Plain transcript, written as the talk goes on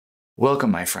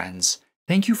Welcome, my friends.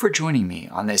 Thank you for joining me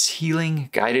on this healing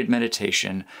guided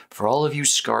meditation for all of you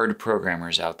scarred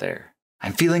programmers out there.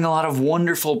 I'm feeling a lot of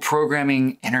wonderful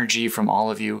programming energy from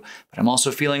all of you, but I'm also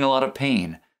feeling a lot of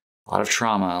pain, a lot of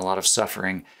trauma, a lot of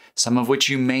suffering, some of which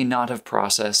you may not have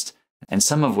processed, and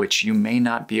some of which you may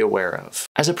not be aware of.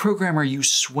 As a programmer, you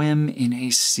swim in a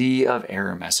sea of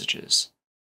error messages.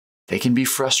 They can be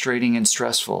frustrating and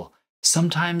stressful.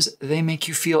 Sometimes they make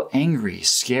you feel angry,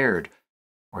 scared,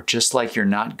 or just like you're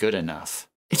not good enough.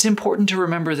 It's important to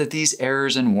remember that these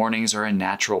errors and warnings are a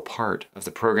natural part of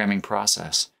the programming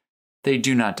process. They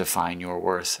do not define your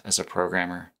worth as a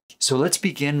programmer. So let's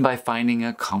begin by finding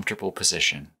a comfortable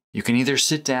position. You can either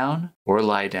sit down or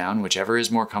lie down, whichever is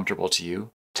more comfortable to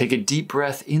you. Take a deep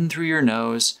breath in through your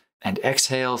nose and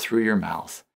exhale through your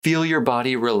mouth. Feel your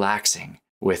body relaxing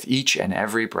with each and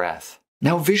every breath.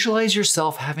 Now visualize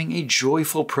yourself having a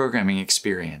joyful programming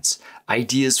experience,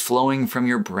 ideas flowing from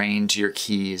your brain to your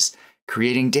keys,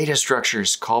 creating data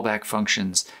structures, callback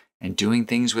functions, and doing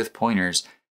things with pointers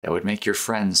that would make your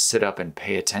friends sit up and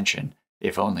pay attention,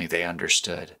 if only they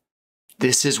understood.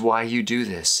 This is why you do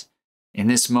this. In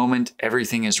this moment,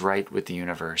 everything is right with the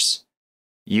universe.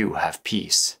 You have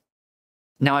peace.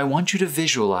 Now I want you to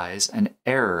visualize an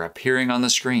error appearing on the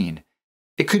screen.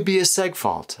 It could be a seg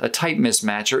fault, a type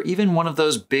mismatch, or even one of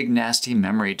those big nasty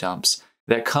memory dumps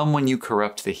that come when you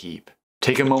corrupt the heap.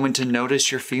 Take a moment to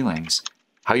notice your feelings,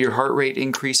 how your heart rate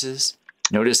increases.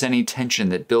 Notice any tension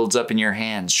that builds up in your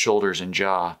hands, shoulders, and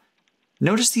jaw.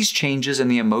 Notice these changes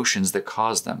and the emotions that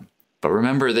cause them. But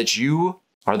remember that you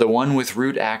are the one with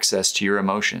root access to your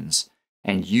emotions,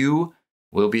 and you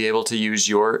will be able to use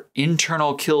your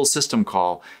internal kill system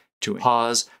call to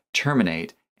pause,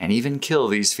 terminate, and even kill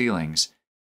these feelings.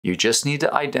 You just need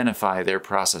to identify their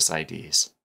process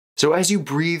IDs. So as you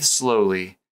breathe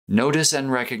slowly, notice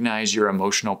and recognize your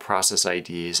emotional process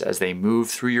IDs as they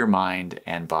move through your mind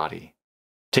and body.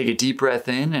 Take a deep breath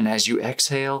in, and as you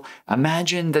exhale,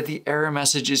 imagine that the error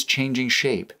message is changing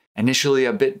shape, initially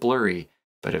a bit blurry,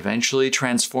 but eventually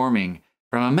transforming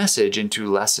from a message into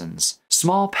lessons,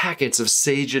 small packets of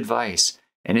sage advice,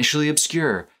 initially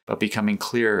obscure, but becoming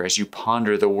clearer as you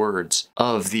ponder the words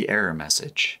of the error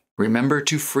message. Remember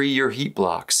to free your heat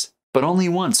blocks, but only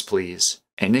once, please.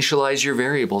 Initialize your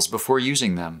variables before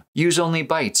using them. Use only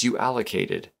bytes you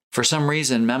allocated. For some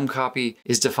reason, memcopy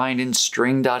is defined in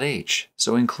string.h,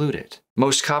 so include it.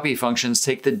 Most copy functions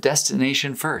take the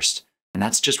destination first, and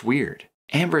that's just weird.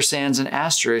 Ampersands and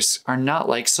asterisks are not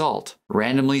like salt.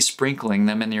 Randomly sprinkling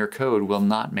them in your code will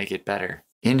not make it better.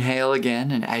 Inhale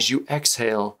again, and as you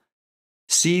exhale,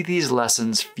 see these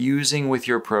lessons fusing with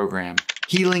your program,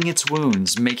 healing its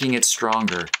wounds, making it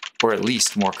stronger, or at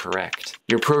least more correct.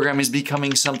 Your program is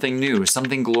becoming something new,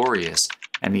 something glorious,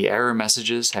 and the error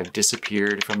messages have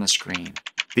disappeared from the screen.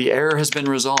 The error has been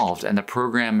resolved, and the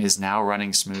program is now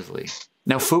running smoothly.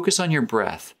 Now focus on your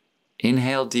breath.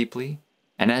 Inhale deeply,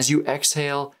 and as you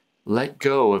exhale, let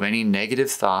go of any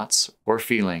negative thoughts or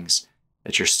feelings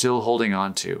that you're still holding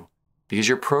on to, because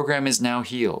your program is now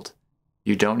healed.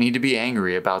 You don't need to be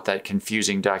angry about that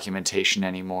confusing documentation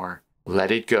anymore.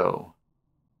 Let it go.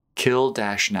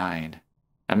 Kill-9.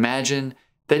 Imagine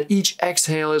that each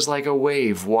exhale is like a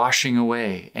wave washing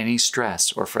away any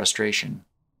stress or frustration.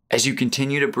 As you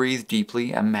continue to breathe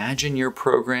deeply, imagine your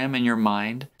program and your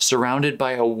mind surrounded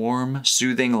by a warm,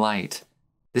 soothing light.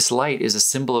 This light is a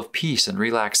symbol of peace and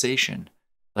relaxation.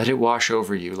 Let it wash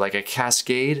over you like a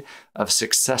cascade of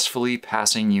successfully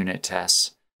passing unit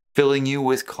tests, filling you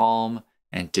with calm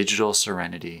and digital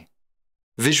serenity.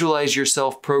 Visualize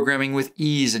yourself programming with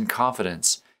ease and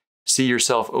confidence. See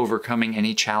yourself overcoming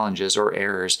any challenges or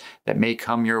errors that may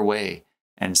come your way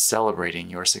and celebrating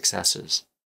your successes.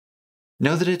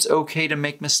 Know that it's okay to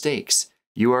make mistakes.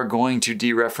 You are going to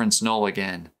dereference null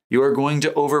again. You are going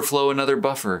to overflow another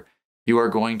buffer. You are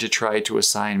going to try to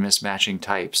assign mismatching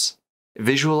types.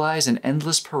 Visualize an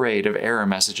endless parade of error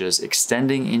messages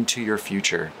extending into your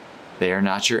future. They are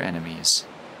not your enemies.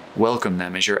 Welcome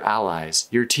them as your allies,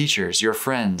 your teachers, your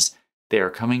friends. They are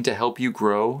coming to help you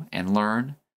grow and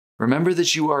learn. Remember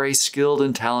that you are a skilled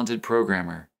and talented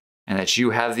programmer, and that you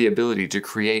have the ability to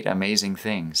create amazing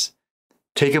things.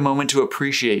 Take a moment to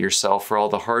appreciate yourself for all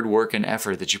the hard work and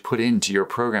effort that you put into your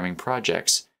programming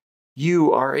projects.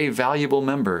 You are a valuable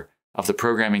member of the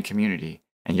programming community,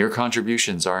 and your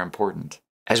contributions are important.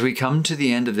 As we come to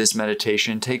the end of this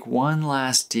meditation, take one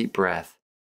last deep breath.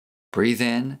 Breathe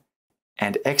in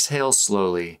and exhale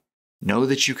slowly. Know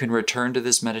that you can return to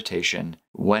this meditation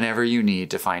whenever you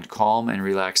need to find calm and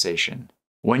relaxation.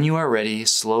 When you are ready,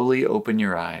 slowly open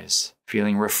your eyes,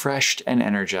 feeling refreshed and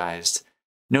energized.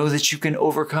 Know that you can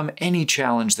overcome any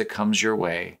challenge that comes your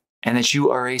way. and that you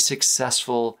are a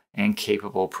successful and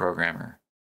capable programmer.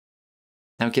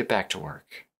 Now get back to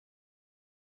work.